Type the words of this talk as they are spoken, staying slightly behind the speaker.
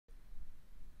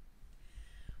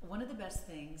One of the best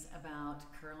things about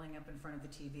curling up in front of the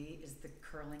TV is the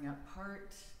curling up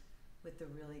part with the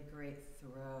really great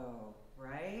throw,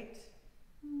 right?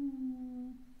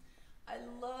 Hmm. I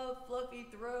love fluffy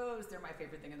throws. They're my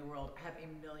favorite thing in the world. I have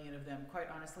a million of them. Quite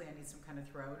honestly, I need some kind of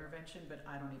throw intervention, but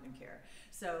I don't even care.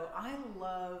 So I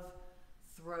love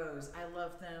throws. I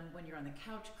love them when you're on the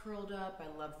couch curled up.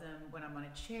 I love them when I'm on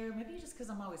a chair. Maybe just because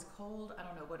I'm always cold. I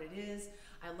don't know what it is.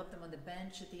 I love them on the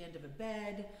bench at the end of a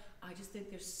bed. I just think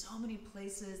there's so many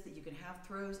places that you can have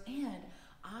throws. And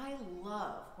I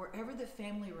love wherever the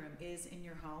family room is in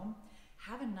your home,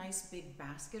 have a nice big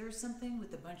basket or something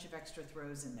with a bunch of extra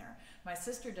throws in there. My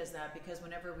sister does that because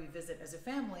whenever we visit as a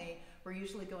family, we're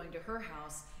usually going to her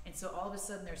house, and so all of a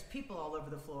sudden there's people all over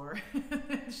the floor.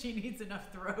 She needs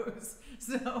enough throws.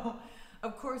 So,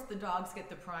 of course, the dogs get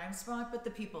the prime spot, but the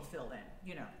people fill in.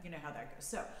 You know how that goes.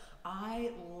 So,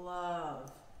 I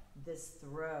love this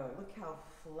throw. Look how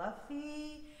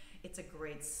fluffy. It's a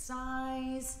great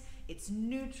size. It's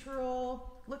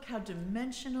neutral. Look how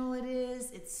dimensional it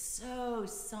is. It's so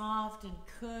soft and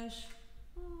cush.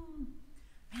 Mm.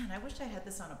 Man, I wish I had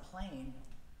this on a plane.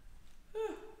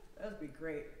 That would be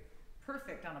great.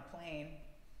 Perfect on a plane.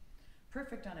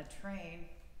 Perfect on a train.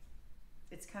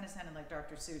 It's kind of sounding like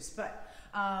Dr. Seuss, but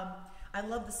I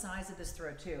love the size of this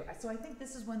throw too. So I think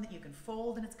this is one that you can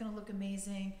fold and it's going to look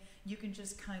amazing. You can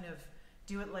just kind of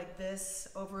do it like this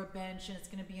over a bench and it's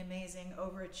going to be amazing,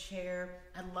 over a chair.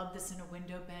 I love this in a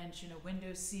window bench, in a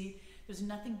window seat. There's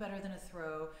nothing better than a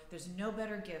throw. There's no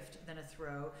better gift than a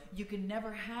throw. You can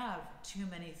never have too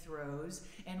many throws.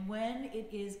 And when it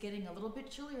is getting a little bit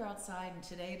chillier outside, and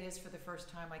today it is for the first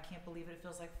time, I can't believe it, it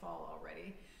feels like fall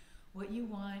already. What you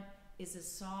want is a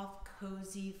soft,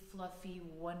 cozy, fluffy,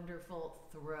 wonderful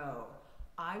throw.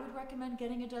 I would recommend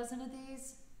getting a dozen of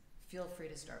these. Feel free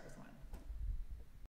to start with one.